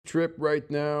trip right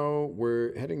now.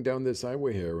 We're heading down this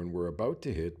highway here and we're about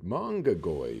to hit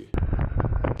Mangagoy.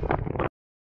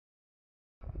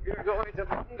 We're going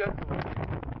to Mindanao.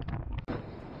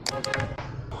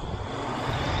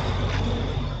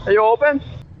 Are you open?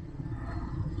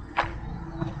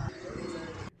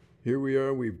 Here we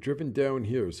are, we've driven down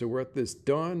here. So we're at this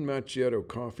Don Macchiato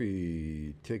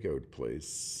coffee takeout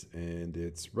place. And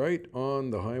it's right on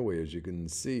the highway, as you can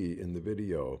see in the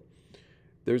video.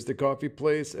 There's the coffee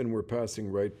place and we're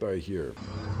passing right by here.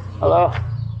 Hello?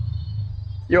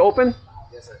 You open?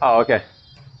 Yes, sir. Oh, okay.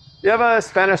 You have a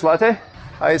Spanish latte?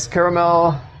 Ice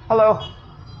caramel. Hello.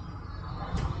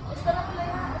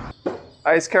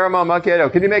 Ice caramel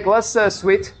macchiato. Can you make less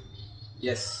sweet?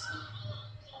 Yes.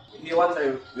 If you want,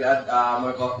 sir, we add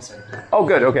more coffee, sir. Oh,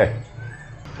 good. Okay.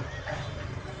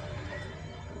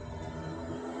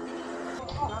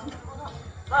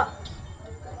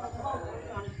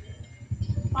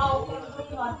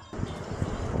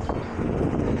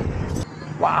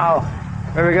 Wow.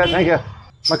 Very good. Thank you.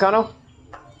 Macano?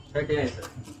 39, sir.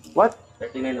 What?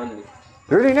 39 only.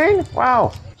 39?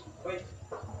 Wow. Wait.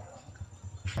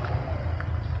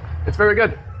 It's very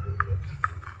good.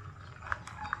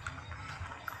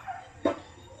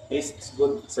 Tastes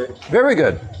good, sir. Very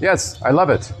good. Yes, I love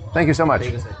it. Thank you so much.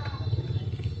 Thank you, sir.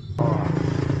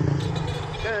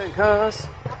 Okay, cuz.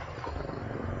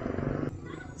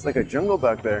 It's like a jungle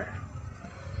back there.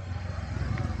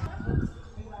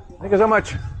 Thank you so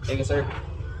much. Thank you, sir.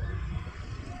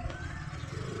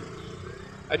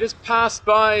 I just passed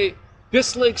by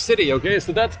Bislig City, okay?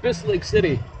 So that's Bislig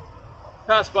City.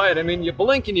 Passed by it. I mean, you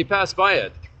blink and you pass by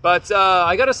it. But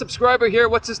I got a subscriber here.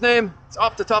 What's his name? It's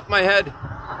off the top of my head.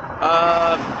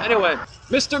 Anyway,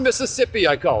 Mr. Mississippi,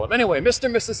 I call him. Anyway,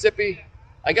 Mr. Mississippi.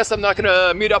 I guess I'm not going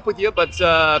to meet up with you, but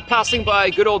passing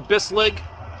by good old Bislig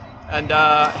and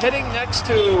heading next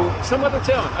to some other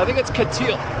town. I think it's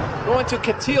Katil. Going to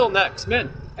Katil next. Man,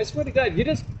 I swear to God, you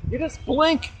just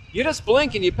blink. You just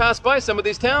blink and you pass by some of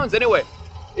these towns. Anyway,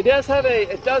 it does have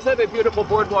a beautiful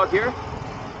boardwalk here.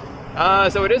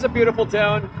 So it is a beautiful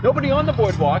town. Nobody on the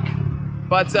boardwalk.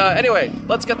 But anyway,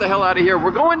 let's get the hell out of here.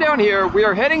 We're going down here. We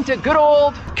are heading to good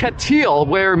old Katil,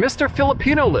 where Mr.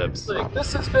 Filipino lives.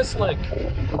 This is Bislig.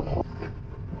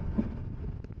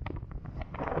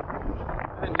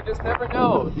 And you just never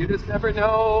know. You just never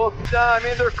know. I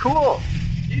mean, they're cool.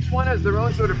 Each one has their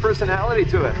own sort of personality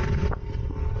to it.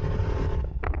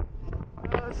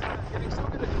 Getting so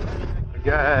good at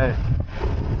okay.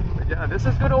 But yeah, this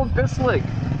is good old Bislig.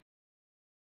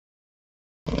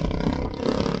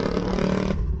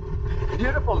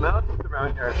 Beautiful mountains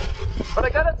around here. But I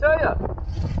gotta tell you,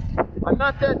 I'm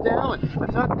not that down.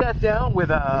 I'm not that down with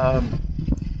the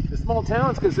small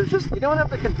towns because there's just, you don't have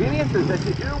the conveniences that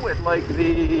you do with like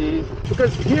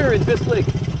because here in Bislig,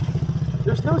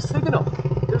 there's no signal.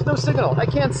 There's no signal. I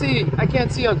can't see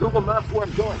on Google Maps where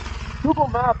I'm going. Google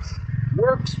Maps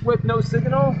works with no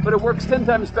signal, but it works 10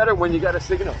 times better when you got a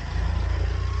signal.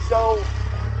 So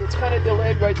it's kind of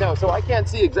delayed right now, so I can't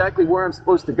see exactly where I'm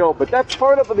supposed to go, but that's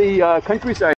part of the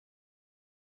countryside.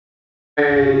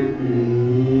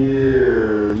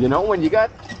 You know, when you got,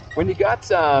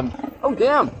 oh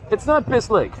damn, it's not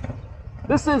Bislig.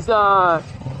 This is, I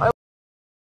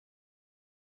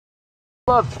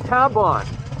love Tabon.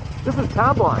 This is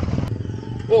Tabon.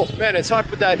 Oh man, it's hot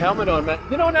with that helmet on, man.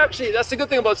 You don't actually, that's the good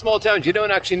thing about small towns, you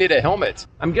don't actually need a helmet.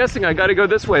 I'm guessing I gotta go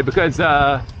this way because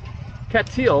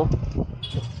Katil.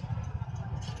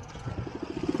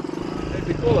 It'd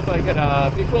be cool if I could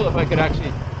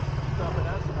actually stop and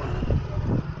ask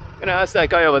someone. I'm gonna ask that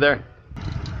guy over there.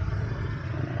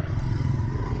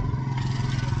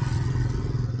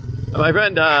 My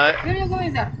friend, Where are you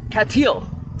going, sir? Katil.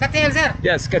 Katil, sir.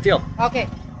 Yes, Katil. Okay.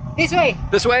 This way.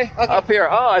 This way? Okay. Up here.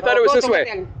 Oh, I thought it was Go this to way.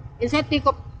 Katil. Inside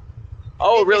pickup.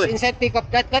 Oh, really? Inside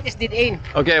pickup. That is dead end.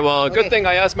 Okay, well, good Okay. thing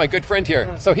I asked my good friend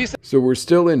here. So he's. So we're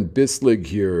still in Bislig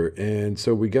here, and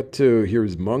so we get to,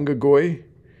 here's Mangagoy,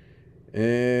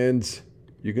 and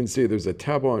you can see there's a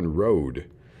Tabon Road.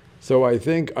 So I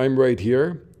think I'm right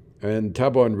here, and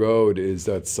Tabon Road is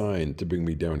that sign to bring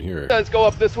me down here. Let's go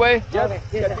up this way. Yes. Okay,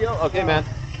 yes, sir. Okay, man.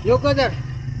 You go there.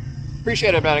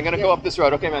 Appreciate it, man. I'm gonna go up this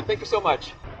road. Okay, man. Thank you so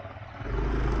much.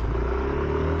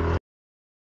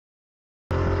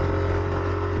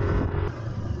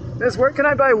 Miss, where can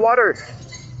I buy water?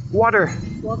 Water.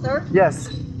 Water. Yes.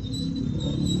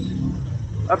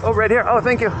 Oh, right here. Oh,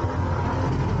 thank you.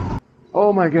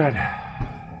 Oh my God.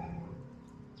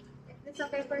 It's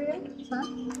okay for you, sir?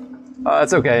 Oh,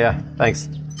 that's okay. Yeah. Thanks.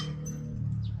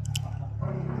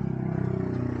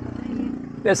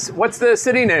 This. What's the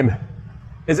city name?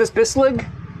 Is this Bislig?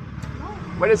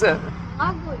 What is it?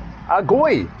 Agoy.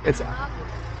 Agoy. It's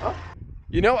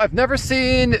You know, I've never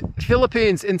seen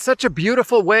Philippines in such a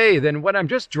beautiful way than when I'm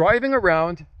just driving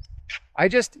around. I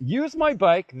just use my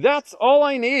bike. That's all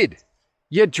I need.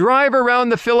 You drive around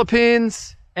the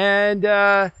Philippines and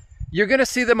you're going to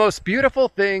see the most beautiful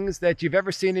things that you've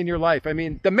ever seen in your life. I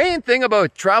mean, the main thing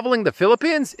about traveling the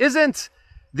Philippines isn't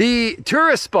the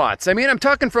tourist spots. I mean, I'm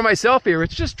talking for myself here.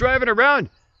 It's just driving around.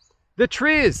 The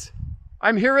trees.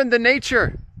 I'm hearing the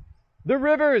nature. The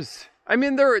rivers. I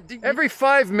mean, every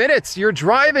 5 minutes you're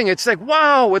driving. It's like,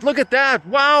 wow, look at that.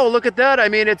 Wow, look at that. I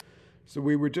mean, it's... So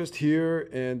we were just here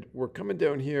and we're coming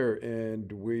down here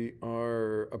and we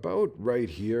are about right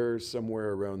here,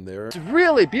 somewhere around there. It's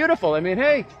really beautiful. I mean,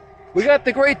 hey, we got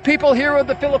the great people here of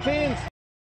the Philippines.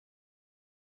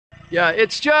 Yeah,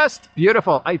 it's just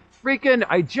beautiful. I just freaking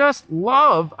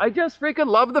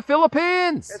love the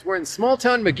Philippines. Yes, we're in small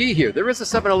town McGee here. There is a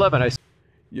 7-Eleven.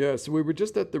 Yeah, so we were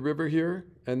just at the river here,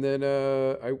 and then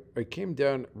I came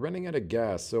down running out of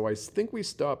gas, so I think we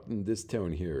stopped in this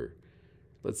town here.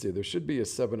 Let's see, there should be a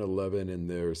 7-Eleven in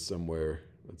there somewhere.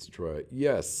 Let's try.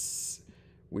 Yes,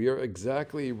 we are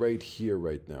exactly right here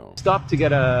right now. Stopped to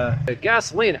get a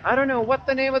gasoline. I don't know what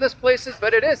the name of this place is,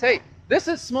 but it is. Hey, this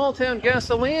is small town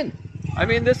gasoline. I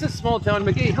mean, this is small town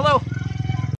McGee. Hello.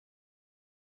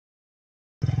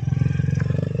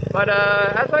 But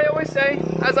as I always say,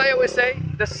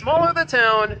 the smaller the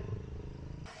town,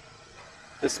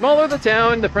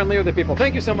 the friendlier the people.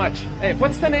 Thank you so much. Hey,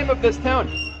 what's the name of this town?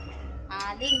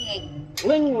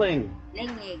 Lingig.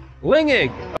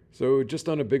 Lingig. So just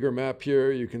on a bigger map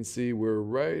here, you can see we're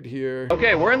right here.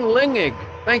 Okay, we're in Lingig.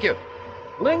 Thank you.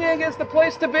 Lingig is the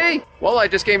place to be. Well, I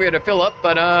just came here to fill up,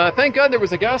 but thank God there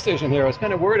was a gas station here. I was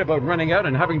kind of worried about running out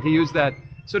and having to use that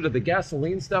sort of the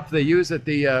gasoline stuff they use at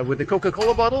the with the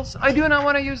Coca-Cola bottles. I do not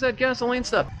want to use that gasoline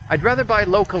stuff. I'd rather buy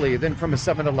locally than from a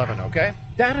 7-Eleven, okay?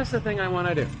 That is the thing I want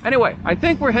to do. Anyway, I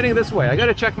think we're heading this way. I got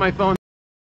to check my phone.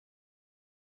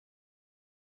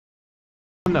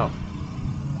 No.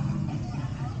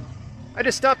 I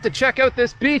just stopped to check out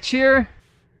this beach here.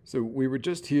 So we were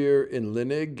just here in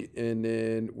Linig, and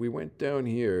then we went down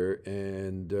here,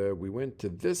 and we went to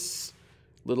this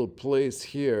little place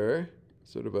here,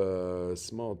 sort of a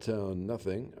small town,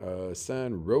 nothing,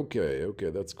 San Roque.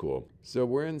 Okay, that's cool. So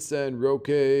we're in San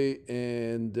Roque,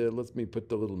 and let me put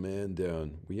the little man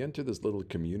down. We enter this little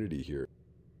community here.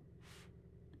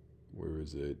 Where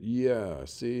is it? Yeah,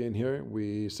 see in here?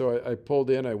 So I pulled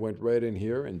in, I went right in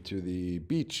here into the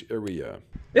beach area.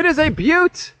 It is a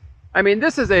butte. I mean,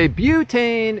 this is a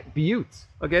butane butte.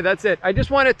 Okay, that's it. I just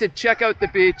wanted to check out the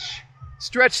beach,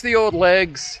 stretch the old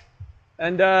legs,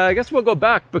 and I guess we'll go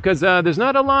back because there's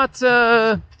not a lot.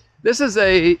 This is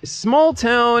a small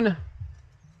town.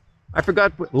 I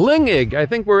forgot, Lingig. I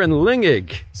think we're in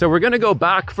Lingig. So we're going to go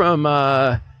back from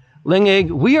Lingig.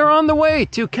 We are on the way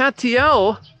to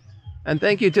Catiel. And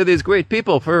thank you to these great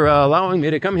people for allowing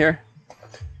me to come here.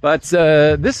 But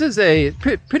this is a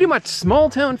pretty much small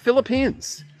town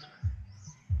Philippines.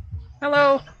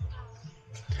 Hello.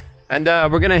 And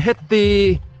we're going to hit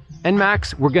the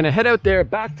NMAX. We're going to head out there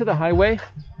back to the highway.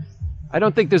 I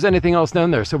don't think there's anything else down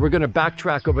there, so we're going to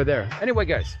backtrack over there. Anyway,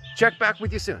 guys, check back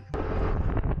with you soon.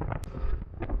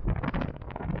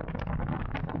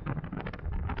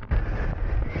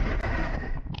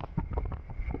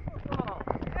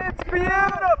 It's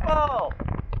beautiful!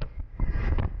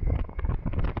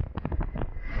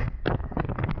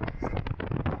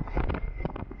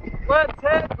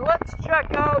 Let's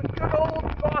check out good old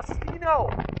Bostino.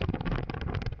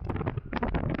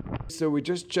 So we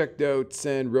just checked out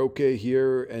San Roque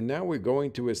here, and now we're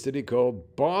going to a city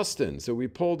called Boston. So we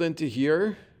pulled into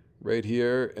here, right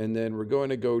here, and then we're going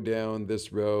to go down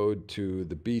this road to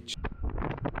the beach.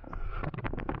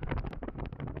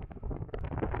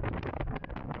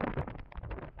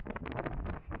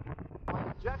 My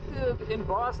objective in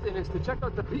Boston is to check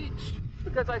out the beach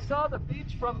because I saw the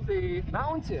beach from the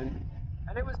mountain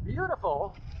and it was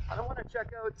beautiful. I don't want to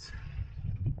check out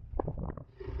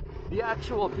the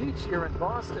actual beach here in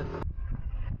Boston.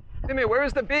 Timmy, where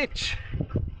is the beach?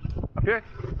 Up here?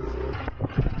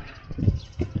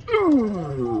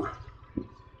 Ooh.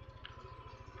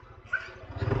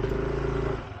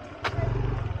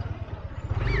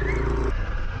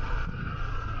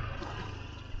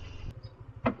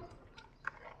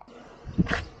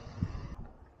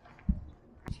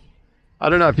 I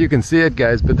don't know if you can see it,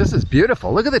 guys, but this is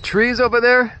beautiful. Look at the trees over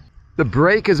there. The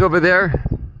break is over there.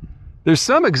 There's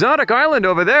some exotic island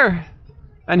over there.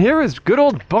 And here is good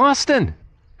old Boston.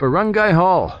 Barangay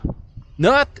Hall.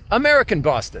 Not American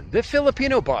Boston, the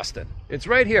Filipino Boston. It's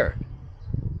right here.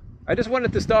 I just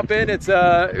wanted to stop in. It's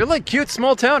a really cute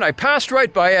small town. I passed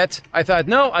right by it. I thought,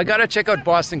 no, I gotta check out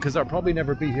Boston because I'll probably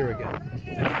never be here again.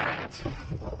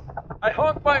 I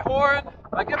honk my horn.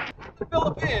 I get the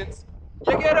Philippines.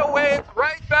 You get a wave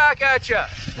right back at you.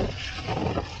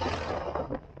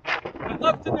 I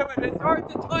love to do it. It's hard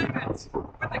to time it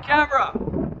with the camera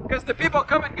because the people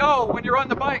come and go when you're on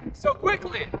the bike so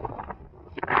quickly.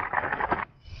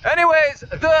 Anyways,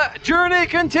 the journey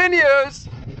continues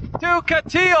to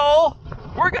Katil.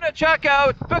 We're gonna check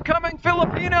out Becoming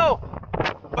Filipino.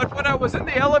 But when I was in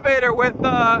the elevator with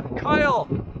Kyle,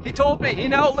 he told me he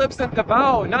now lives in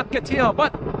Davao, not Katil.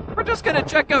 But we're just gonna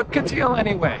check out Katil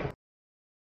anyway.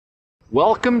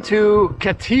 Welcome to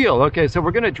Katil. Okay, so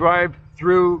we're gonna drive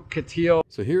through Katil.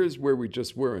 So here's where we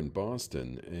just were in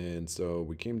Boston, and so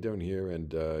we came down here,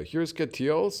 and here's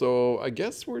Katil. So I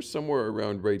guess we're somewhere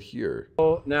around right here.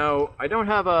 Now, I don't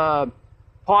have a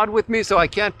pod with me, so I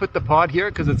can't put the pod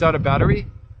here because it's out of battery.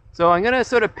 So I'm gonna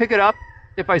sort of pick it up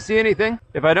if I see anything.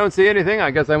 If I don't see anything, I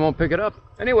guess I won't pick it up.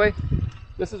 Anyway,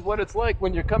 this is what it's like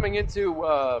when you're coming into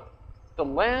the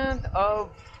land of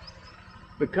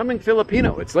Becoming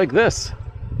Filipino. It's like this.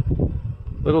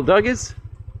 Little Dougie's.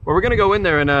 Well, we're gonna go in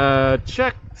there and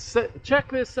check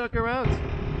this sucker out.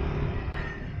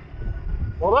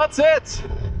 Well, that's it.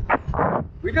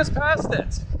 We just passed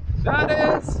it. That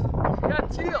is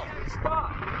Katil.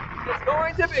 Stop. It's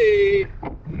going to be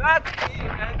Matty,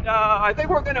 and I think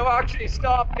we're going to actually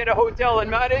stop at a hotel in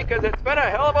Matty because it's been a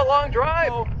hell of a long drive.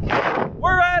 So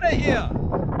we're out of here.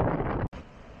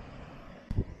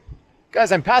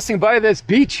 Guys, I'm passing by this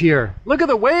beach here. Look at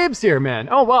the waves here, man.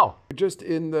 Oh, wow. We're just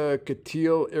in the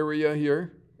Katil area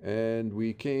here, and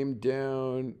we came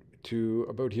down to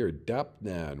about here,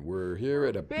 Dapnan. We're here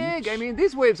at a Big. beach. I mean,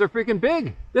 these waves are freaking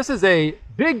big. This is a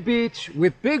big beach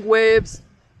with big waves.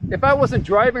 If I wasn't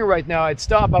driving right now, I'd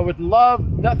stop. I would love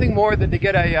nothing more than to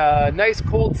get a nice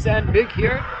cold sand big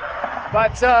here.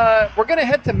 But we're gonna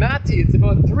head to Matty. It's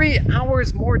about 3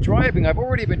 hours more driving. I've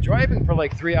already been driving for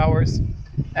like 3 hours.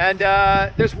 And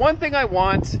there's one thing I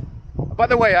want. By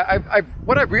the way,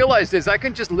 what I've realized is I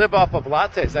can just live off of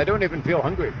lattes. I don't even feel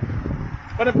hungry.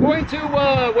 But I'm going to,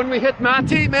 when we hit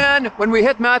Matty, man, when we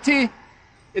hit Matty,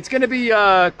 it's going to be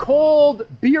cold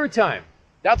beer time.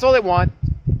 That's all I want.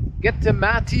 Get to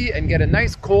Matty and get a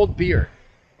nice cold beer.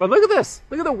 But look at this.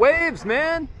 Look at the waves,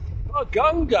 man.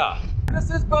 Bagunga. This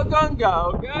is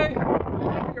Bagunga, okay?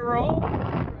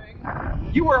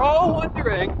 You were all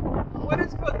wondering, what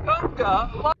is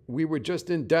Bagunga like? We were just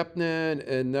in Dapnan,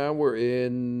 and now we're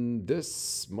in this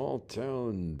small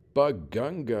town,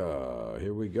 Bagunga.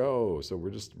 Here we go. So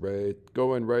we're just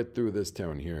going right through this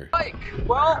town here.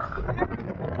 Well,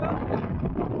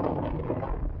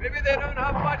 maybe they don't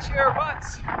have much here, but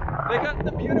they got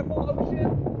the beautiful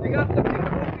ocean, they got the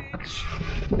beautiful beach.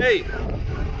 Hey,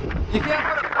 you can't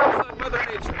put a price on Mother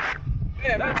Nature.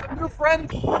 Man, that's some new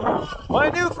friends. My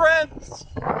new friends.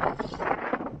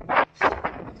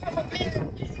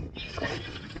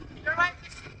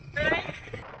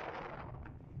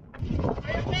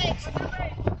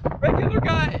 Regular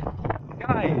guy.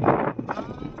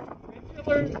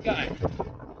 Regular guy.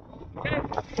 Okay.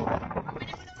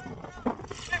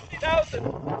 50,000.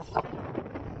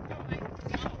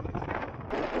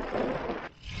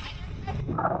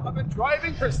 I've been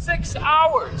driving for 6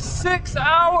 hours. 6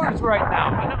 hours right now.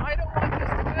 And I don't want this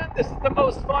to end. This is the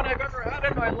most fun I've ever had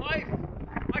in my life.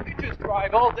 I could just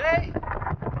drive all day.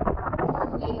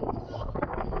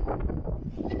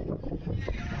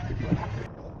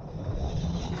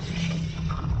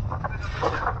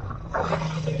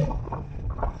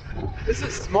 This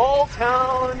is small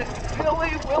town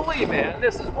Philly Willy, man.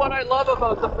 This is what I love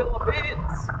about the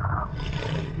Philippines.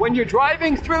 When you're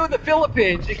driving through the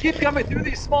Philippines, you keep coming through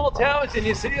these small towns and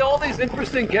you see all these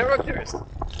interesting characters.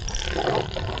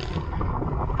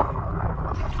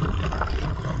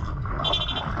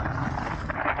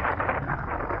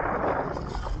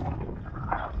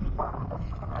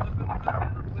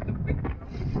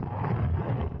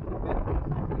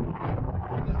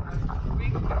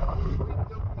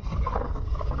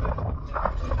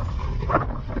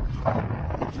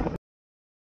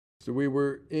 So we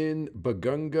were in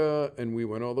Bagunga, and we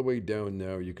went all the way down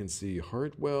now. You can see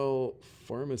Hartwell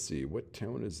Pharmacy. What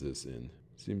town is this in?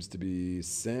 Seems to be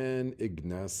San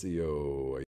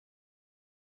Ignacio.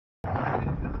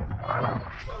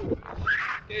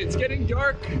 It's getting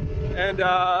dark, and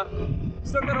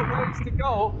still got a ways to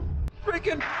go.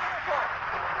 Freaking beautiful!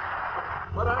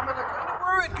 But I'm kind of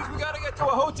worried because we got to get to a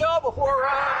hotel before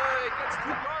it gets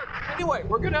too dark. Anyway,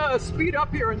 we're gonna speed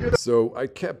up here and do the... So I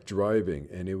kept driving,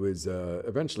 and it was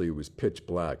eventually it was pitch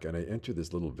black, and I entered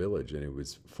this little village, and it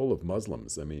was full of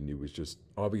Muslims. I mean, it was just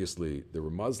obviously there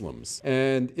were Muslims,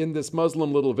 and in this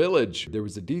Muslim little village, there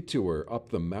was a detour up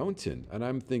the mountain, and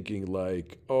I'm thinking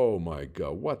like, oh my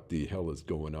God, what the hell is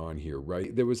going on here,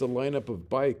 right? There was a lineup of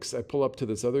bikes. I pull up to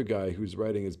this other guy who's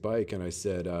riding his bike, and I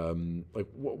said, like,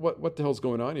 what the hell's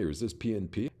going on here? Is this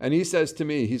PNP? And he says,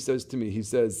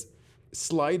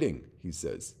 sliding, he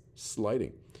says,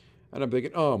 sliding. And I'm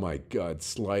thinking, oh my God,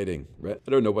 sliding, right?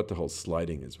 I don't know what the hell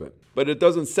sliding is, right? But it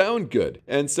doesn't sound good.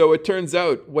 And so it turns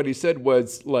out what he said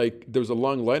was like, there was a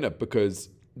long lineup because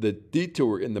the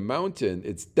detour in the mountain,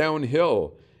 it's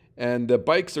downhill and the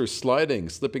bikes are sliding,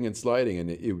 slipping and sliding. And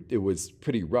it was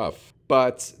pretty rough,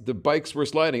 but the bikes were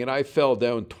sliding and I fell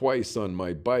down twice on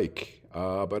my bike.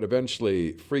 But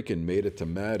eventually freaking made it to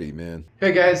Mati, man.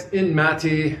 Hey guys, in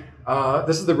Mati.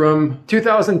 This is the room,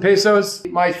 2,000 pesos.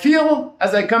 My feel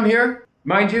as I come here,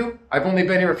 mind you, I've only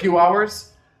been here a few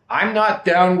hours. I'm not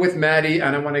down with Maddie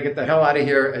and I want to get the hell out of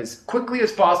here as quickly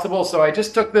as possible. So I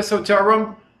just took this hotel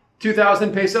room,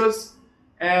 2,000 pesos,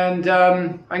 and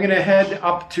I'm going to head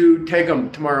up to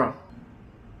Tagum tomorrow.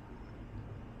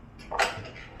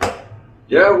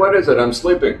 Yeah, what is it? I'm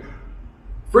sleeping.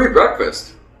 Free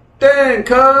breakfast. Dang,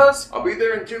 cuz! I'll be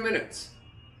there in 2 minutes.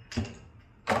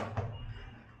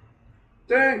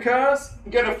 Dang, cuz,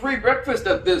 get a free breakfast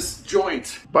at this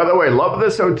joint. By the way, love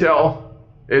this hotel.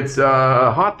 It's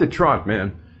hot to trot,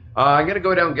 man. I'm gonna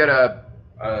go down and get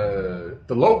the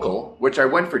local, which I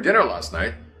went for dinner last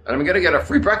night, and I'm gonna get a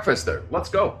free breakfast there. Let's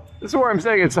go. This is where I'm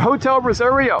staying. It's Hotel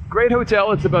Rosario. Great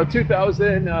hotel. It's about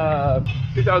 2,000 a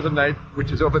night,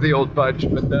 which is over the old budge,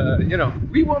 but you know,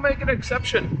 we will make an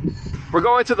exception. We're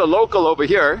going to the local over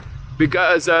here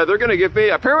because they're gonna give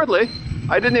me, apparently,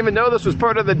 I didn't even know this was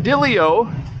part of the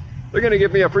dealio. They're gonna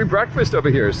give me a free breakfast over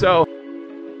here, so.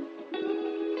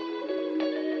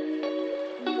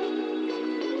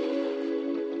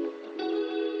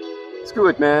 Screw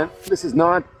it, man. This is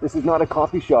not a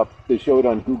coffee shop they showed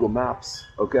on Google Maps,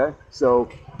 okay? So,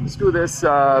 screw this.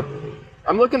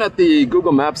 I'm looking at the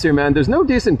Google Maps here, man. There's no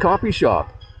decent coffee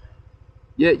shop.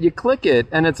 You click it,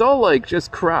 and it's all like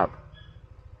just crap.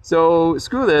 So,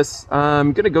 screw this.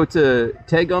 I'm gonna go to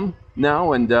Tagum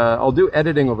now, and I'll do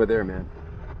editing over there, man.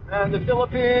 And the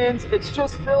Philippines, it's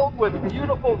just filled with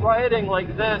beautiful writing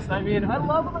like this. I mean, I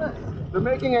love this. They're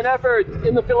making an effort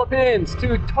in the Philippines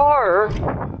to tar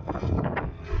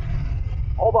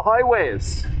all the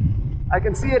highways. I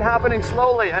can see it happening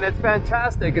slowly, and it's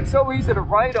fantastic. It's so easy to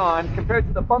ride on compared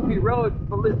to the bumpy road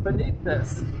beneath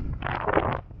this.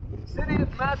 City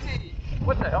of Mati.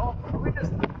 What the hell? Are we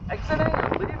just exiting or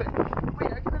leaving? Are we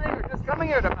exiting or just coming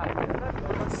here to Mati?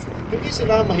 Hindi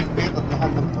sila mahigpit at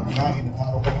lahat ng pagkain ng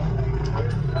araw-araw.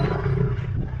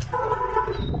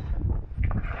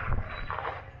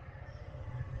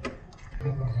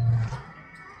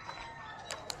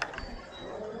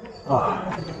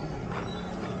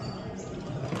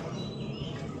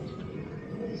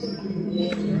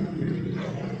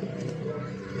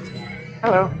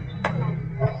 Hello.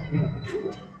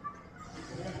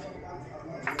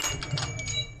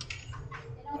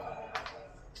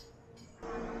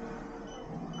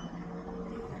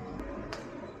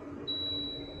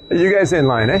 Are you guys in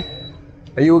line, eh?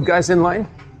 Are you guys in line?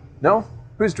 No?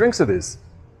 Whose drinks are these?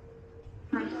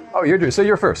 Oh, so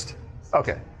you're first.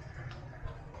 Okay.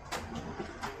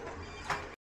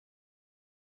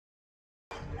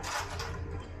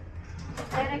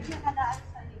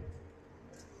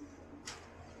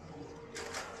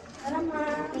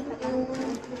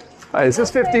 Hi, is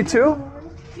this 52?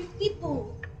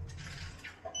 52.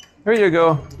 Here you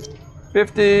go.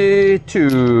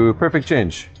 52. Perfect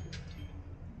change.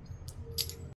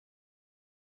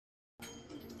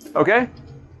 Okay?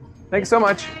 Thanks so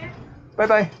much.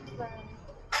 Bye-bye.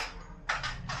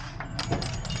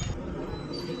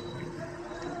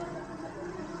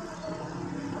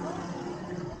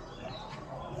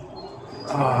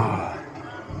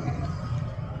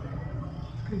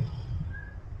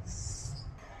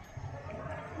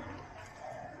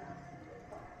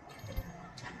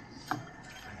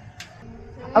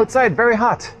 Outside, very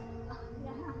hot.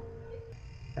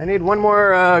 I need one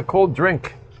more cold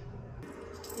drink.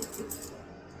 Is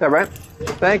that right?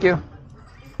 Thank you.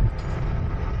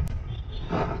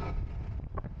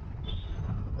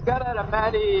 Got out of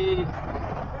Maddie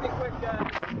pretty quick, guys.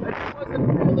 I just wasn't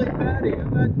feeling Maddie.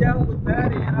 I'm not down with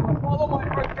Maddie, and I'm a follow my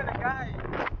heart kind of guy.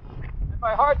 And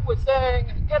my heart was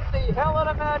saying, get the hell out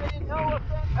of Maddie. No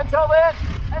offense. Until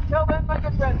then, my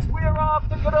good friends, we are off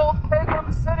to good old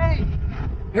Tagum City.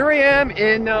 Here I am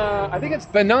in, I think it's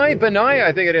Benai,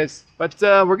 I think it is. But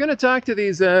we're going to talk to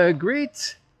these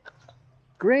great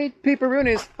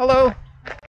peeperoonies. Hello.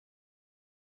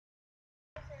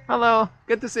 Hello.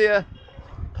 Good to see you.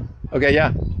 Okay,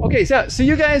 yeah. Okay, so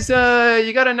you guys,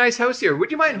 you got a nice house here.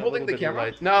 Would you mind holding the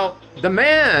camera? Now, the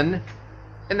man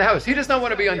in the house, he does not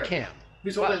want to be on cam.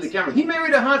 He's holding the camera. He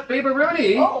married a hot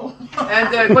peeperoony. Oh.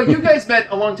 And, but you guys met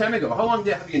a long time ago. How long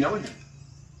have you known him?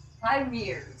 5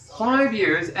 years. 5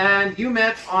 years, and you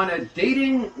met on a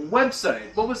dating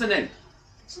website. What was the name?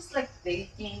 It's just like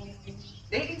dating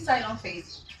site on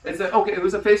Facebook. Okay, it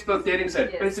was a Facebook dating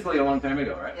site, Yes. Basically a long time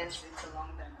ago, right? Yes, it's a long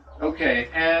time ago. Okay,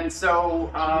 and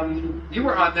so you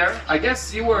were on there. I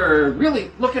guess you were really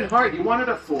looking hard. You wanted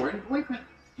a foreign boyfriend.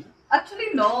 Actually,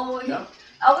 no. No?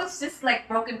 I was just like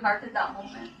broken-hearted that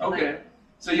moment. Okay,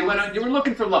 so you went on. You were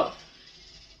looking for love.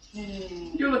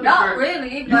 You were looking Not for.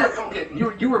 really, You were, but okay,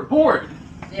 you were bored.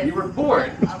 yes. You were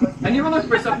bored, I was. and you were looking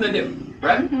for something new,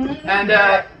 right? Mhm. And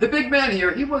the big man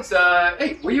here, he was.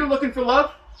 Hey, were you looking for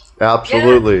love?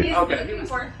 Absolutely. Yes, Okay, he's he looking was-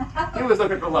 for. He was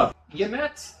looking for love. You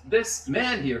met this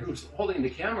man here who's holding the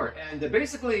camera, and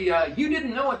basically you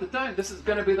didn't know at the time this is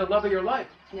going to be the love of your life.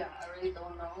 Yeah, I really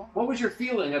don't know. What was your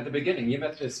feeling at the beginning? You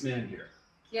met this man here.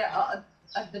 Yeah,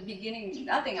 at the beginning,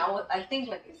 nothing. I think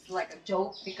like it's like a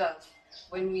joke because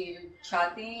when we were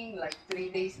chatting like 3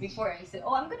 days before, I said,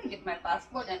 "Oh, I'm gonna get my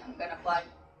passport and I'm gonna fly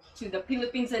to the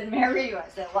Philippines and marry you." I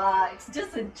said, "Wow, it's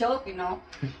just a joke, you know."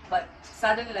 But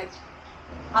suddenly, like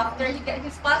after he got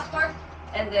his passport,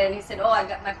 and then he said, "Oh, I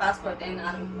got my passport and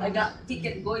I got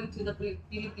ticket going to the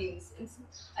Philippines." And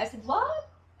I said, "What?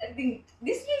 I think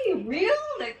this really real?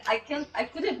 Like I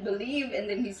couldn't believe." And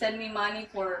then he sent me money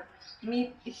for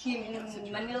meet him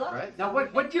in Manila. Right now,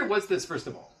 what year was this? First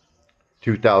of all,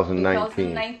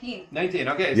 2019. 2019. 19.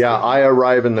 Okay. Yeah, so- I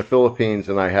arrived in the Philippines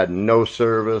and I had no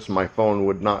service. My phone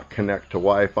would not connect to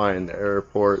Wi-Fi in the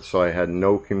airport, so I had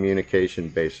no communication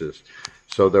basis.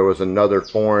 So there was another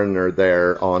foreigner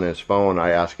there on his phone.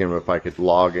 I asked him if I could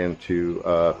log into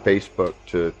Facebook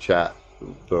to chat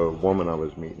the woman I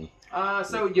was meeting.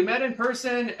 So you met in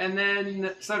person, and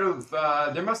then sort of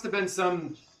there must have been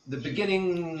the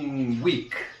beginning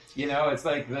week. You know, it's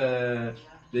like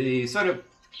the sort of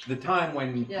the time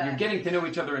when Yeah. you're getting to know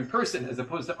each other in person as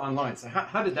opposed to online. So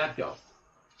how did that go?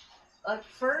 At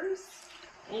first,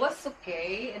 it was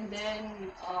okay, and then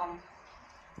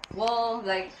well,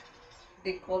 like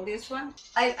they call this one.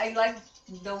 I like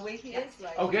the way he is.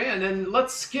 Like Okay, and then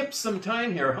let's skip some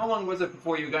time here. How long was it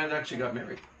before you guys actually got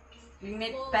married? we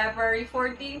met February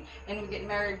 14 and we get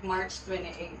married March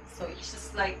 28. So it's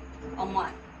just like a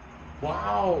month.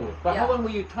 Wow. But how Yeah. long were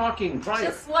you talking prior?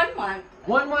 Just 1 month.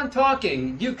 1 month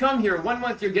talking. You come here, 1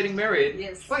 month you're getting married.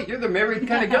 Yes. Wait, you're the married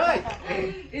kind of guy.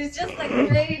 It's just like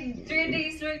 3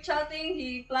 days we're chatting.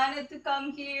 He planned to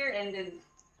come here, and then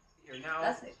Here now.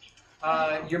 that's it.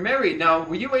 You're married. Now,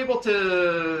 were you able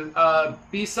to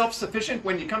be self-sufficient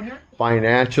when you come here?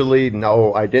 Financially,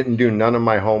 no, I didn't do none of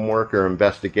my homework or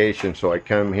investigation. So I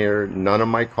come here, none of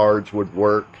my cards would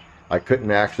work. I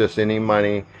couldn't access any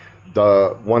money.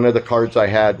 One of the cards I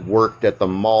had worked at the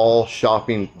mall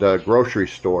shopping, the grocery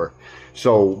store.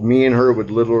 So me and her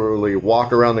would literally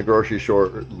walk around the grocery store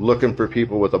looking for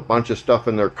people with a bunch of stuff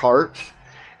in their carts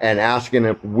and asking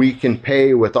if we can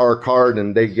pay with our card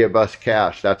and they give us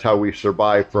cash. That's how we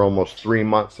survived for almost 3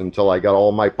 months until I got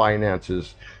all my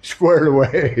finances squared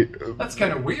away. That's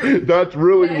kind of weird. That's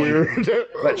really weird.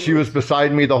 But she was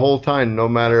beside me the whole time, no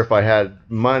matter if I had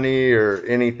money or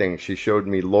anything. She showed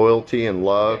me loyalty and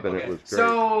love, and it was great.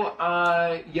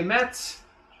 So you met.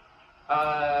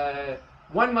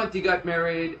 1 month you got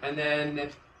married, and then,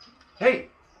 hey,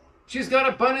 she's got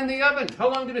a bun in the oven. How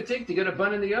long did it take to get a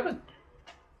bun in the oven?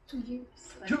 2 years.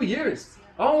 2 years.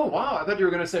 Oh wow! I thought you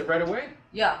were going to say it right away.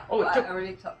 Yeah. Oh, it I took-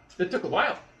 already talked. It took a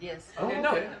while. Yes. Oh,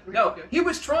 no. He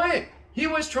was trying. He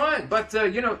was trying, but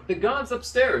you know, the gods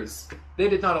upstairs, they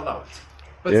did not allow it.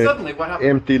 But Yeah. suddenly, what happened?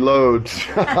 Empty loads.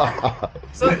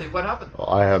 Suddenly, what happened?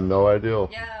 I have no idea.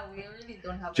 Yeah, we really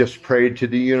don't have. Just a- prayed to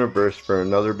the universe for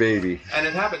another baby. And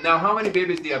it happened. Now, how many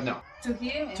babies do you have now? To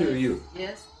him. To is- you.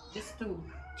 Yes, just 2.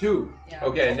 2. Yeah.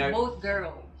 Okay, now. Both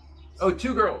girls. Oh,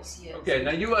 2 girls. Yes. Okay,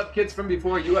 now you have kids from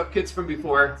before. You have kids from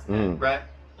before, Mm. right?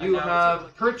 You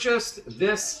have purchased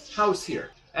this house here,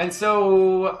 and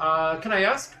so can I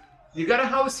ask? You got a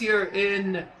house here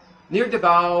in near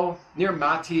Davao, near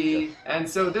Mati, and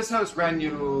so this house ran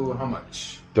you how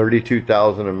much?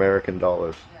 32,000 American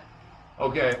dollars.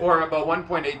 Okay, or about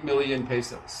 1.8 million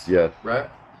pesos, Yes. right?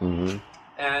 Mm-hmm.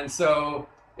 And so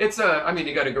it's I mean,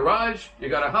 you got a garage, you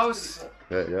got a house.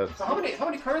 Yes. So how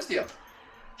many cars do you have?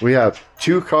 We have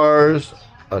 2 cars,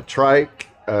 a trike,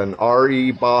 an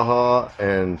RE Baja,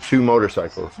 and 2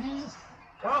 motorcycles.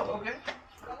 Oh, okay.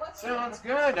 Sounds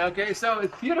good. Okay, so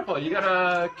it's beautiful. You got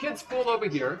a kids' pool over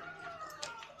here.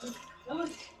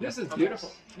 This is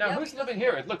beautiful. Now, who's living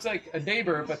here? It looks like a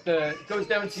neighbor, but it goes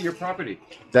down to your property.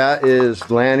 That is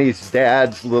Lanny's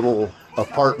dad's little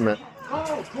apartment.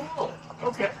 Oh, cool.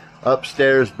 Okay.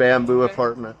 Upstairs bamboo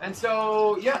apartment. And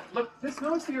so, yeah, look, this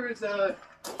house here is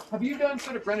have you done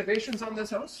sort of renovations on this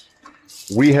house?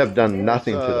 We have done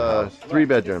nothing to the house. 3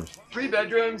 bedrooms. 3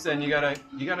 bedrooms, and you got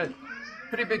a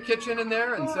pretty big kitchen in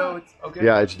there, and so it's okay.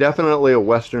 Yeah, it's definitely a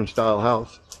Western style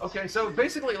house. Okay, so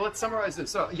basically, let's summarize this.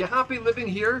 So, you happy living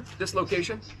here, this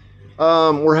location?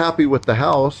 We're happy with the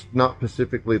house, not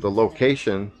specifically the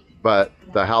location, but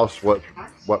the house, what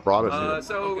brought us here.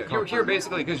 So you're here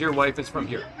basically because your wife is from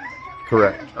here.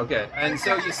 Correct. Okay, and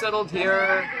so you settled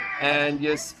here, and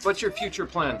what's your future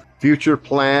plan? Future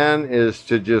plan is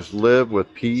to just live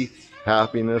with peace,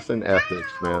 happiness, and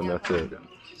ethics, man. That's it.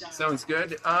 Sounds good.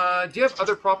 Do you have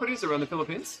other properties around the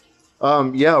Philippines?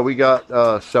 Yeah, we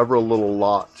got several little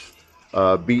lots.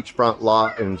 Beachfront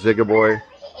lot in Zigaboy,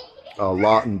 a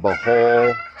lot in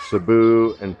Bohol,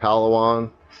 Cebu, and Palawan,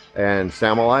 and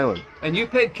Samal Island. And you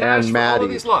paid cash And for all of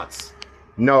Maddie. these lots?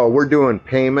 No, we're doing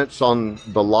payments on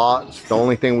the lots. The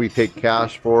only thing we take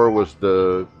cash for was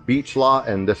the beach lot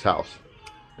and this house.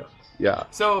 Yeah,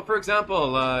 So, for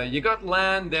example, you got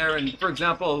land there in, for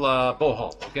example,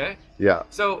 Bohol, okay? yeah.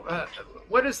 So,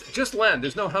 what is just land?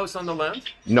 There's no house on the land?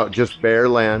 No, just bare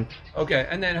land. Okay,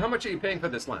 and then how much are you paying for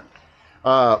this land?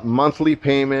 Monthly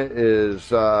payment is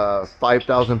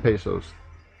 5,000 pesos.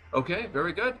 Okay,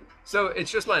 very good. So,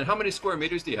 it's just land. How many square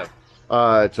meters do you have?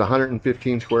 It's a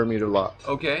 115 square meter lot.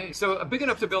 Okay, so big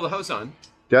enough to build a house on.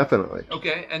 Definitely.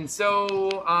 Okay, and so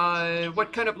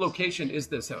what kind of location is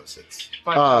this house? It's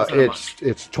 5,000 a month.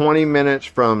 It's 20 minutes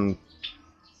from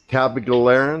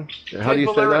Tabigalaran. How do you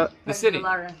say Tagbilaran, that? the city.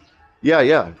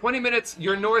 Yeah. 20 minutes,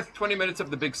 you're north, 20 minutes of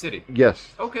the big city. Yes.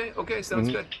 Okay, sounds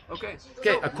good. Okay,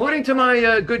 according to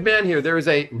my good man here, there is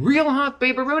a real hot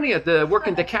babaroni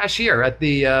working the cashier at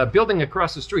the building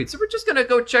across the street. So we're just gonna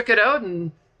go check it out,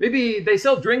 and maybe they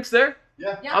sell drinks there?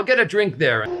 Yeah. I'll get a drink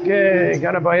there. Okay,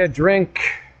 gotta buy a drink.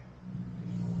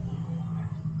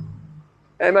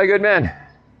 Hey, my good man,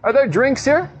 are there drinks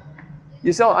here?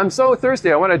 You sell, I'm so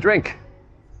thirsty, I want a drink.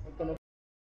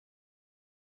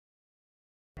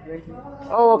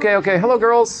 Oh, okay. Hello,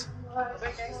 girls.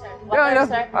 Yeah, I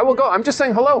know. I will go. I'm just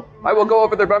saying hello. I will go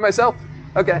over there by myself.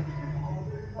 Okay.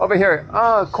 Over here.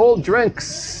 Cold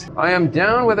drinks. I am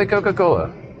down with a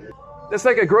Coca-Cola. It's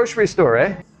like a grocery store,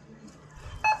 eh?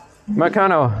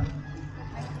 Macano.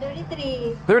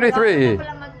 33. 33.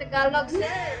 Wala mag-Tagalog, sir.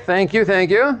 Thank you.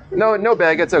 No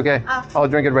bag. It's okay. I'll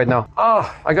drink it right now.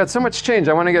 Oh, I got so much change.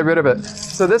 I want to get rid of it.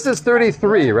 So this is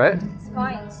 33, right?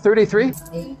 Coins. 33?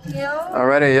 Thank you.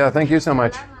 Alrighty. Yeah. Thank you so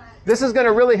much. This is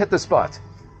gonna really hit the spot.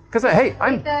 Cause hey,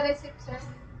 I'm. The receipt, sir.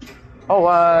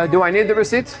 Oh, do I need the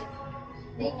receipt?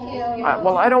 Thank you.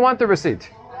 Well, I don't want the receipt.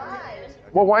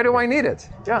 Well, why do I need it?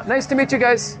 Yeah. Nice to meet you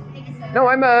guys. No,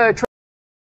 I'm a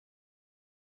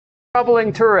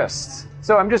traveling tourist.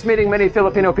 So I'm just meeting many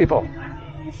Filipino people.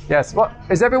 Yes. Well,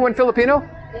 is everyone Filipino?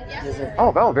 Yes, sir.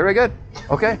 Oh, very good.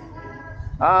 Okay.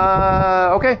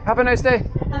 Okay. Have a nice day.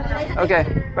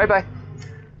 Okay. Bye-bye.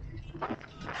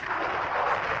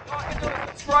 Talking to a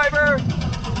subscriber.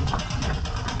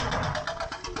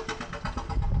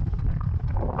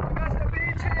 We got the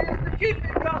beaches to keep me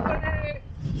company.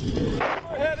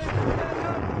 We're heading to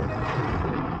Mindanao.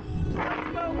 Let's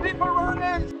go, people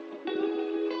running.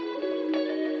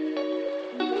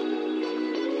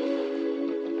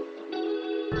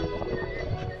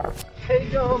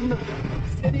 Tagum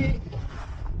City.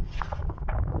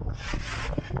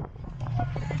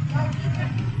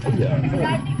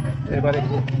 Hey, buddy.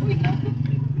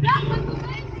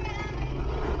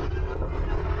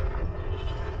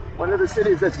 One of the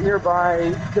cities that's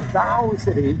nearby, Davao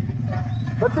City.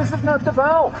 But this is not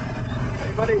Davao.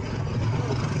 Hey, buddy.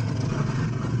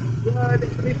 Good.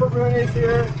 People is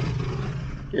here.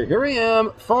 Okay, here I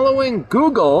am following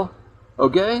Google.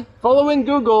 Okay? Following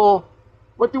Google.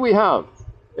 What do we have?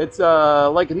 It's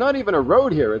like not even a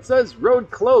road here. It says road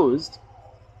closed.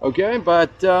 Okay,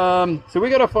 but so we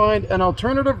gotta find an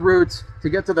alternative route to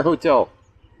get to the hotel.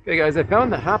 Okay, guys, I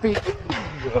found the Happy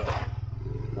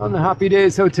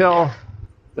Days Hotel.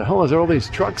 The hell is all these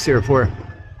trucks here for?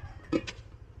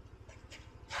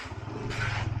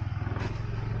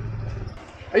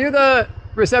 Are you the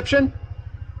reception?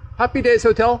 Happy Days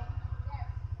Hotel?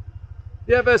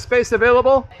 Do you have a space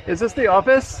available? Is this the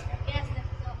office? Yes,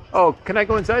 Oh, can I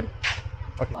go inside?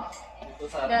 Okay.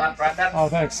 Brother. Oh,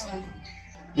 thanks.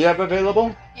 You have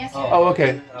available? Yes, sir. Oh,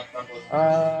 okay.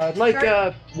 I'd like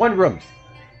one room.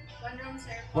 One room,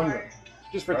 sir. One room.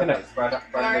 Just for tonight. For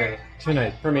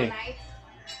Tonight, for me. night.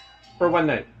 For one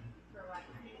night. For one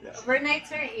night. Overnight,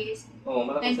 sir, is Oh,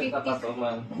 malaki sa 950. tatas,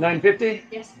 man. 950?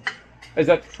 Yes. Is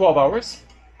that 12 hours?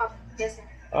 Yes, sir.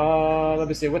 Let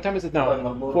me see. What time is it now?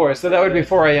 4. So that would be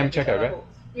 4 a.m. checkout, right?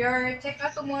 Your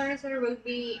checkout tomorrow, sir, will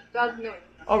be 12 noon.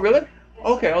 Oh, really?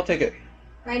 Okay, I'll take it.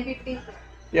 9:50, sir.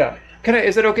 Yeah. Can I?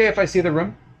 Is it okay if I see the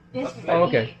room? Yes, sir. Oh,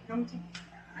 okay. Room check.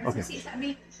 Okay.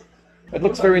 Sabi. It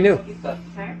looks very new.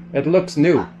 Sir? It looks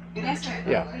new. Yes, sir.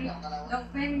 Yeah.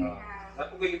 Open.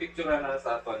 Ako picture na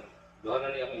sa aton. Doon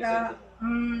na niya akong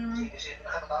The,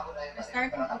 isend. the start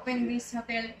to open this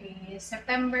hotel is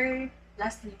September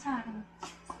last week.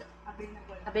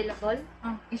 Available. Available?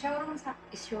 I-showroom sa.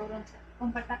 I-showroom sa. Kung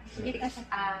patak, kita sa.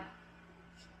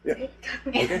 Yeah.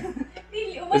 Okay.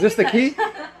 Is this the key?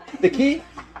 The key?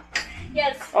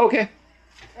 Yes. Okay.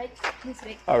 Right. This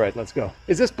way. All right, let's go.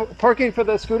 Is this parking for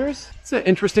the scooters? It's an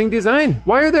interesting design.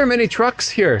 Why are there many trucks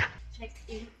here? Check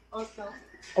in also.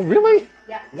 Oh, really?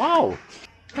 Yeah. Wow.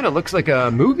 Kind of looks like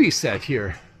a movie set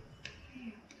here.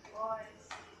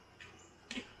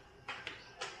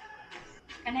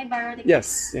 Can I borrow the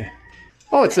Yes. Yeah.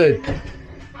 Oh, it's a.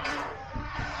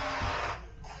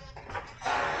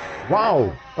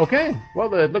 Wow. Okay.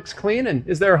 Well, it looks clean. And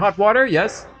is there hot water?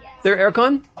 Yes. There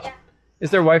aircon? Yeah.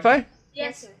 Is there Wi-Fi?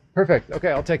 Yes, sir. Perfect.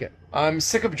 Okay, I'll take it. I'm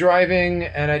sick of driving,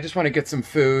 and I just want to get some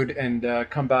food and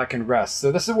come back and rest.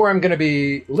 So this is where I'm going to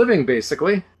be living,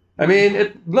 basically. I mean,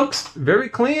 it looks very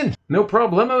clean. No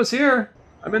problemos here.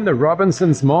 I'm in the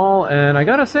Robinsons Mall, and I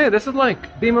gotta say, this is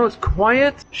like the most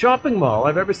quiet shopping mall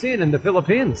I've ever seen in the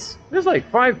Philippines. There's like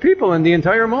 5 people in the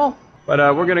entire mall. But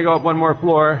we're gonna go up one more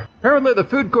floor. Apparently the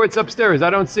food court's upstairs.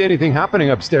 I don't see anything happening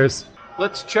upstairs.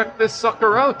 Let's check this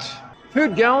sucker out.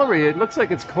 Food gallery, it looks like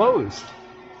it's closed.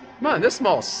 Man, this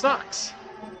mall sucks.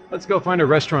 Let's go find a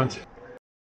restaurant.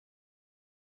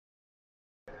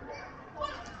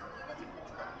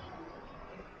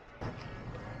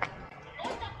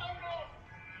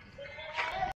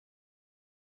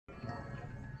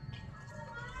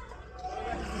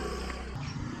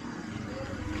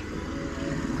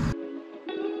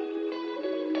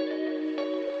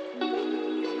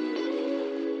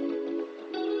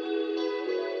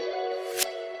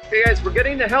 Hey guys, we're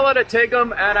getting the hell out of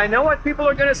Tagum, and I know what people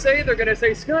are gonna say. They're gonna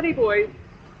say, Scotty boy,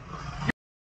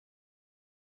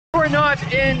 you're not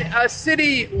in a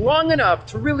city long enough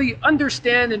to really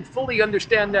understand and fully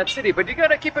understand that city. But you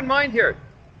gotta keep in mind here,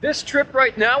 this trip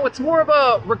right now, it's more of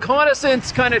a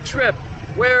reconnaissance kind of trip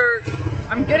where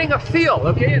I'm getting a feel,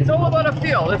 okay? It's all about a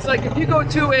feel. It's like if you go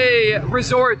to a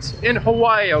resort in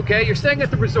Hawaii, okay? You're staying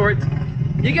at the resort,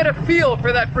 you get a feel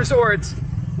for that resort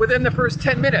within the first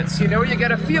 10 minutes, you know, you get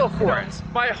a feel for it.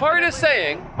 My heart is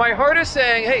saying,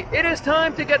 hey, it is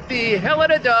time to get the hell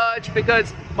out of Dodge,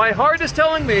 because my heart is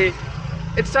telling me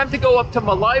it's time to go up to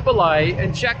Balai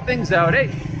and check things out.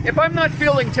 Hey, if I'm not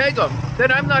feeling Tagum,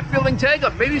 then I'm not feeling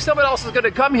Tagum. Maybe someone else is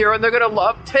gonna come here and they're gonna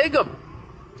love Tagum.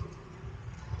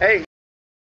 Hey,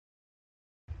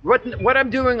 what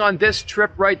I'm doing on this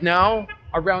trip right now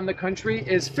around the country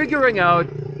is figuring out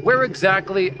where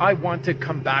exactly I want to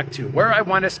come back to, where I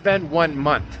want to spend 1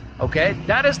 month, okay?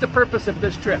 That is the purpose of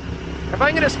this trip. If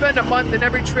I'm going to spend a month in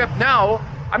every trip now,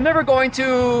 I'm never going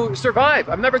to survive.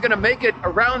 I'm never going to make it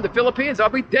around the Philippines. I'll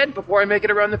be dead before I make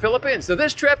it around the Philippines. So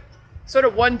this trip, sort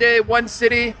of one day, one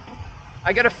city,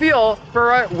 I get a feel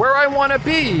for where I want to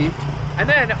be, and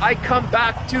then I come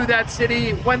back to that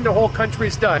city when the whole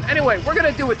country's done. Anyway, we're going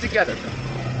to do it together.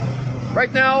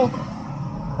 Right now,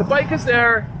 the bike is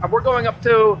there, and we're going up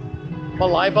to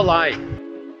Balai.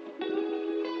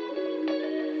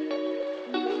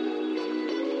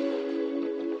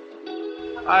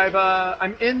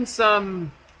 I'm in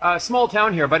some small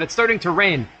town here, but it's starting to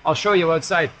rain. I'll show you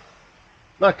outside.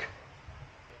 Look,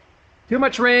 too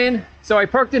much rain, so I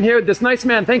parked in here. This nice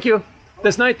man, thank you.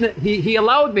 This night he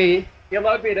allowed me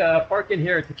to park in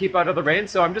here to keep out of the rain.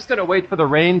 So I'm just gonna wait for the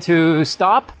rain to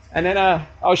stop, and then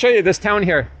I'll show you this town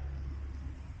here.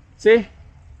 See?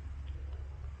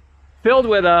 Filled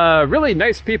with really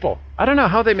nice people. I don't know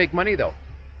how they make money though.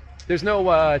 There's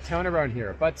no town around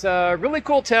here, but really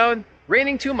cool town.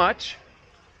 Raining too much.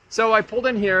 So I pulled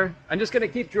in here. I'm just gonna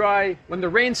keep dry. When the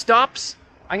rain stops,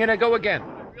 I'm gonna go again.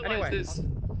 Anyway,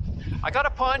 I got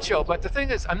a poncho, but the thing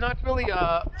is, I'm not really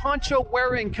a poncho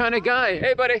wearing kind of guy.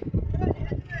 Hey buddy.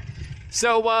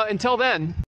 So until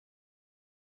then,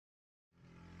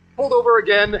 pulled over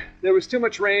again. There was too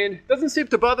much rain. Doesn't seem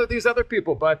to bother these other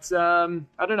people, but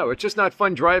I don't know. It's just not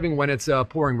fun driving when it's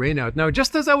pouring rain out. Now,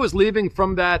 just as I was leaving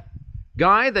from that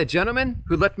guy, that gentleman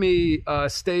who let me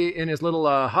stay in his little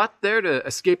hut there to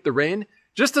escape the rain,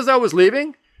 just as I was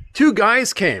leaving, two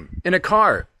guys came in a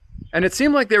car. And it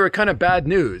seemed like they were kind of bad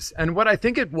news. And what I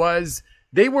think it was,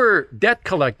 they were debt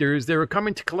collectors. They were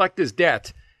coming to collect his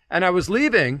debt. And I was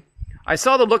leaving. I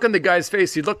saw the look on the guy's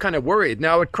face. He looked kind of worried.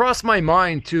 Now, it crossed my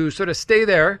mind to sort of stay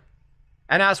there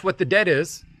and ask what the debt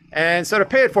is and sort of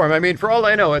pay it for him. I mean, for all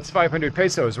I know, it's 500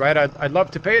 pesos, right? I'd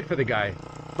love to pay it for the guy.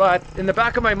 But in the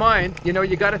back of my mind, you know,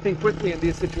 you got to think quickly in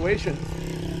these situations.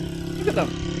 Look at them.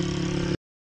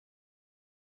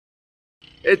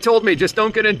 It told me, just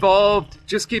don't get involved,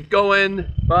 just keep going.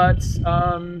 But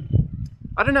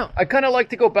I don't know. I kind of like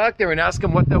to go back there and ask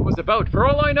him what that was about. For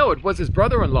all I know, it was his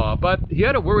brother-in-law, but he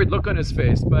had a worried look on his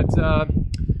face. But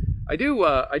I do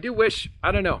wish,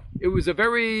 I don't know. It was a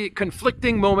very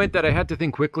conflicting moment that I had to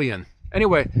think quickly in.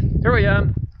 Anyway, here I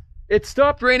am. It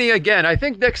stopped raining again. I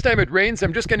think next time it rains,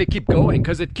 I'm just going to keep going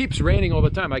because it keeps raining all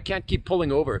the time. I can't keep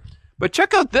pulling over. But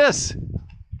check out this.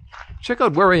 Check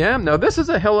out where I am now. This is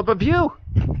a hell of a view.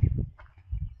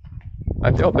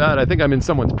 I feel bad. I think I'm in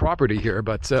someone's property here,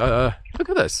 but look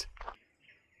at this.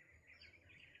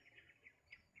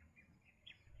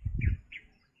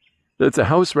 That's a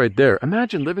house right there.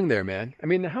 Imagine living there, man. I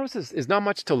mean, the house is not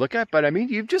much to look at, but I mean,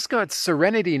 you've just got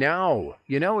serenity now.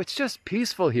 You know, it's just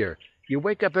peaceful here. You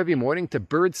wake up every morning to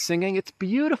birds singing. It's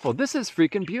beautiful. This is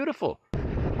freaking beautiful.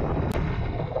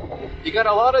 You got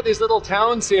a lot of these little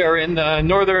towns here in the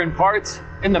northern parts,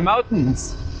 in the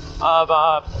mountains of,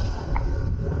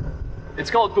 it's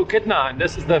called Bukidnon.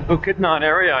 This is the Bukidnon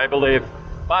area, I believe.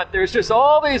 But there's just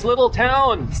all these little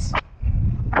towns.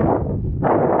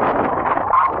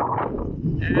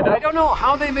 And I don't know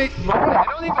how they make money. I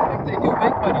don't even think they do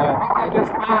make money. I think they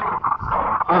just live,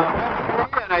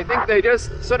 and I think they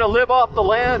just sort of live off the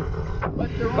land.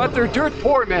 But they're dirt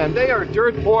poor, man. They are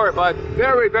dirt poor, but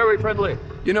very, very friendly.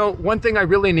 You know, one thing I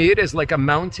really need is like a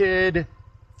mounted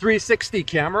 360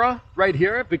 camera right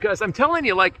here, because I'm telling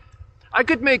you, like, I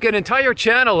could make an entire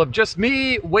channel of just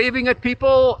me waving at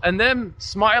people and them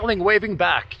smiling, waving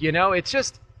back. You know, it's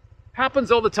just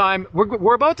happens all the time.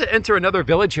 We're about to enter another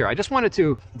village here. I just wanted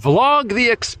to vlog the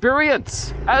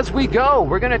experience as we go.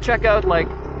 We're going to check out like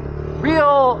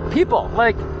real people.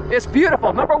 Like, it's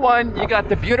beautiful. Number one, you got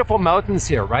the beautiful mountains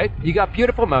here, right? You got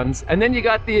beautiful mountains. And then you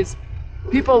got these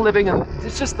people living in,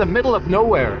 it's just the middle of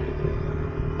nowhere.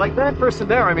 Like that person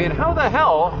there, I mean, how the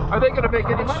hell are they going to make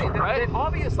any money, right?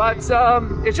 Obviously. But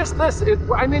it's just this.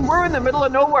 I mean, we're in the middle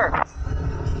of nowhere.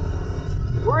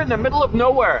 We're in the middle of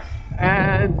nowhere.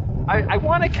 And I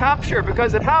want to capture,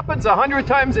 because it happens 100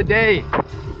 times a day.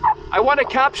 I want to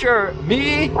capture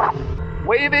me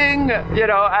waving, you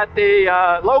know, at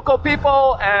the local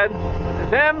people and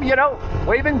them, you know,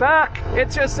 waving back.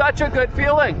 It's just such a good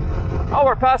feeling. Oh,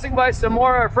 we're passing by some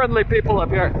more friendly people up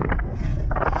here.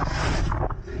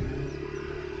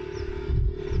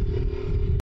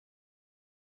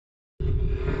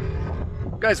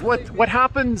 Guys, what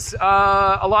happens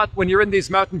a lot when you're in these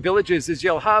mountain villages is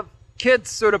you'll have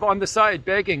kids sort of on the side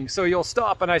begging, so you'll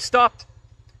stop. And I stopped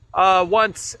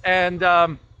once, and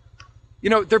you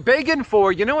know, they're begging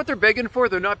for, you know what they're begging for?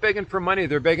 They're not begging for money,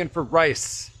 they're begging for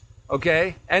rice,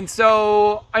 okay? And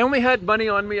so I only had money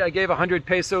on me. I gave 100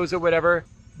 pesos or whatever.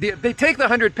 They take the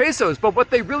 100 pesos, but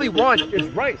what they really want is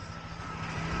rice.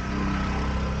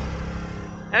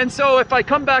 And so if I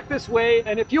come back this way,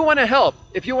 and if you want to help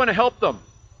them,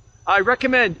 I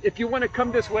recommend, if you want to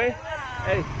come this way,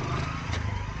 hey,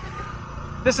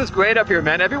 this is great up here,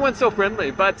 man. Everyone's so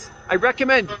friendly, but I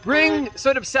recommend bring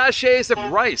sort of sachets of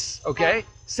rice, okay?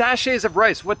 Sachets of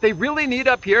rice. What they really need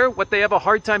up here, what they have a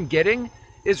hard time getting,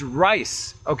 is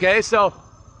rice, okay? So,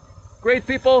 great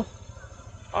people,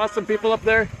 awesome people up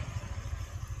there.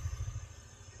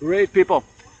 Great people.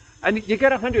 And you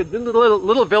got 100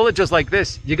 little villages like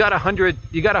this. You got 100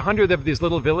 of these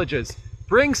little villages.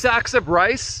 Bring sacks of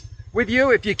rice with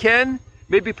you if you can.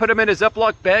 Maybe put them in a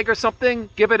Ziploc bag or something.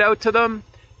 Give it out to them.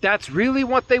 That's really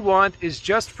what they want, is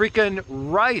just freaking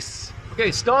rice.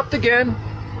 Okay, stopped again.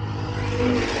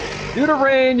 Due to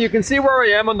rain, you can see where I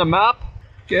am on the map.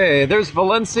 Okay, there's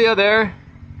Valencia there.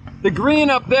 The green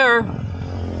up there,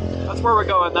 that's where we're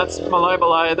going. That's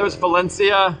Malaybalay. There's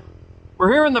Valencia.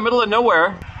 We're here in the middle of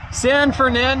nowhere. San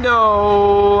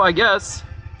Fernando, I guess.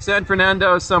 San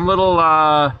Fernando, some little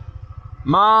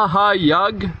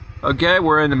Mahayag. Okay,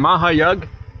 we're in Mahayag.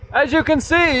 As you can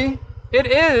see, it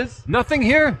is nothing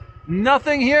here.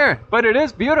 Nothing here. But it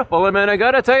is beautiful. I mean, I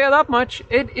gotta tell you that much.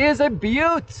 It is a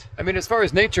beaut. I mean, as far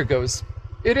as nature goes,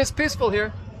 it is peaceful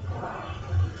here.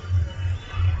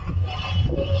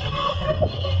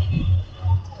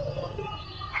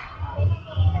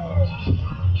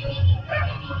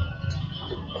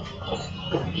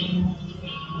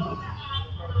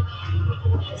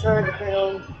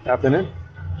 Afternoon.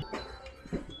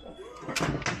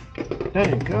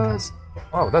 Dang, guys.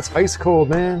 Wow, that's ice cold,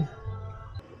 man.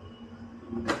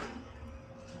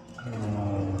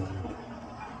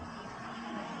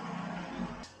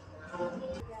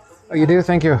 Oh, you do?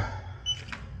 Thank you.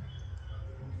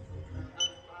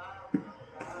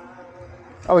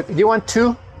 Oh, do you want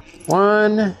two?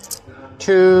 1,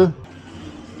 2.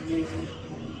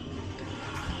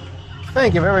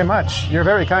 Thank you very much. You're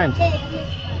very kind.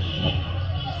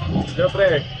 Yo,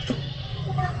 pre.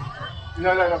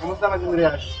 No. ¿Cómo está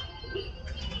Andreas?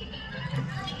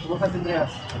 ¿Cómo está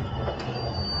Andreas?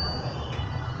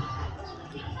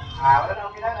 Ahora no,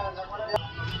 mira,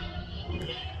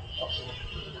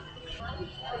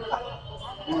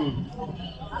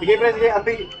 sige, pre, sige,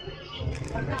 Ampi.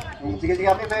 Sige,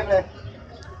 Ampi, pre.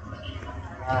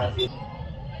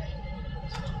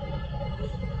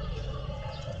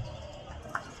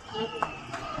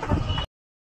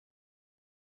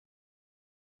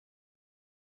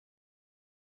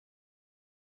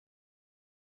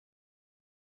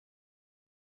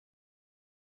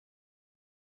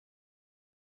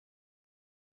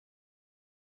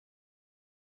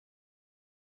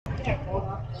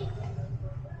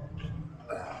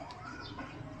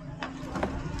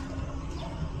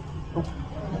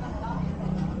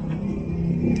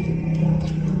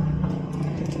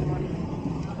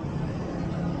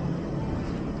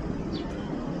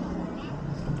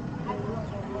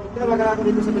 Talaga ako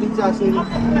dito sa Baliksasin.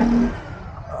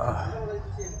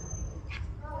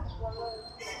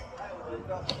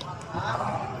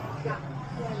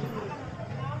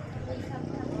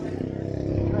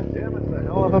 Damn, it's a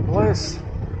hell of a place.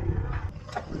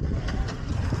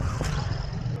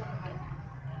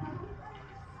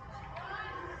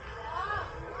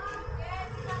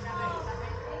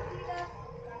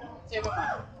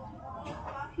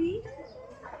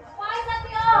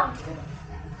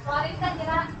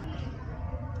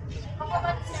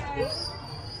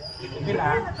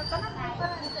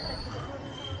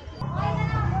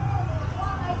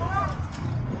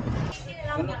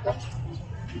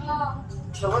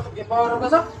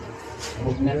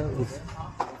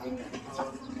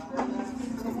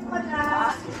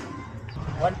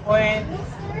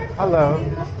 Hello.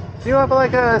 Do you have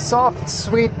like a soft,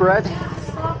 sweet bread?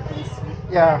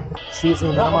 Yeah.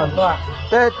 Cheesy maman.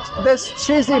 This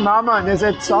cheesy maman, is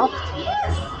it soft?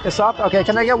 It's soft? Okay,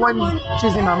 can I get one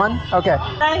cheesy maman? Okay.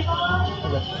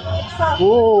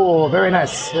 Ooh, very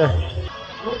nice. Yeah.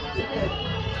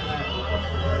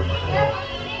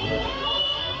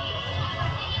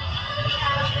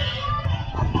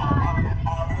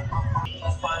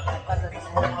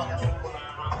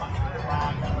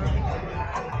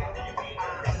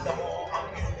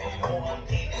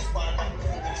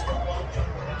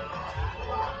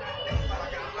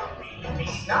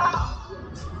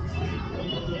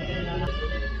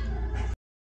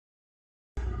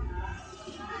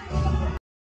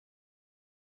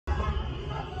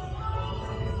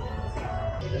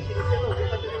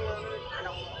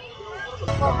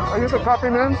 Are you the coffee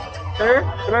man? Sir?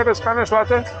 Can I have a Spanish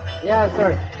latte? Yeah,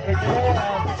 sir.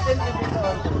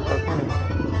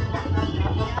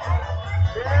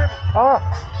 Oh,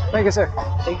 thank you, sir.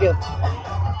 Thank you.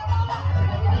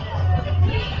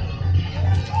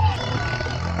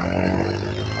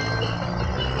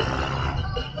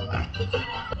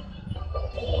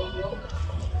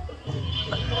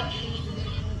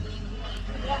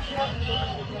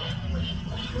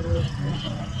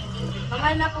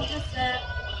 Kamay na po, sir.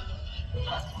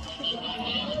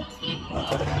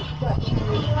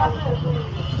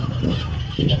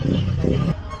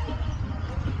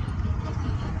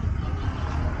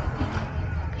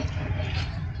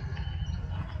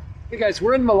 Hey guys,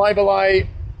 we're in Malaybalay.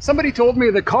 Somebody told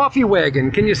me the coffee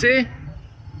wagon. Can you see?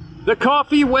 The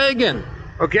coffee wagon.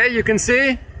 Okay, you can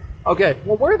see? Okay,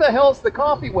 well, where the hell's the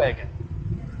coffee wagon?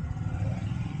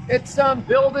 It's some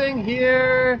building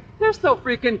here. There's no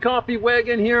freaking coffee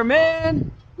wagon here,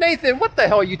 man. Nathan, what the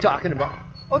hell are you talking about?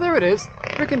 Oh, there it is.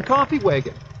 Freaking coffee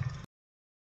wagon.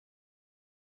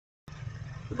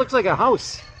 It looks like a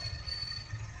house.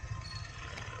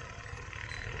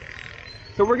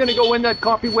 So we're gonna go in that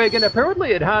coffee wagon.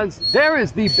 Apparently there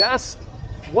is the best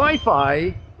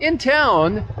Wi-Fi in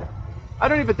town. I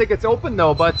don't even think it's open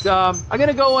though, but I'm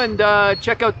gonna go and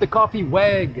check out the coffee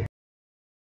wag.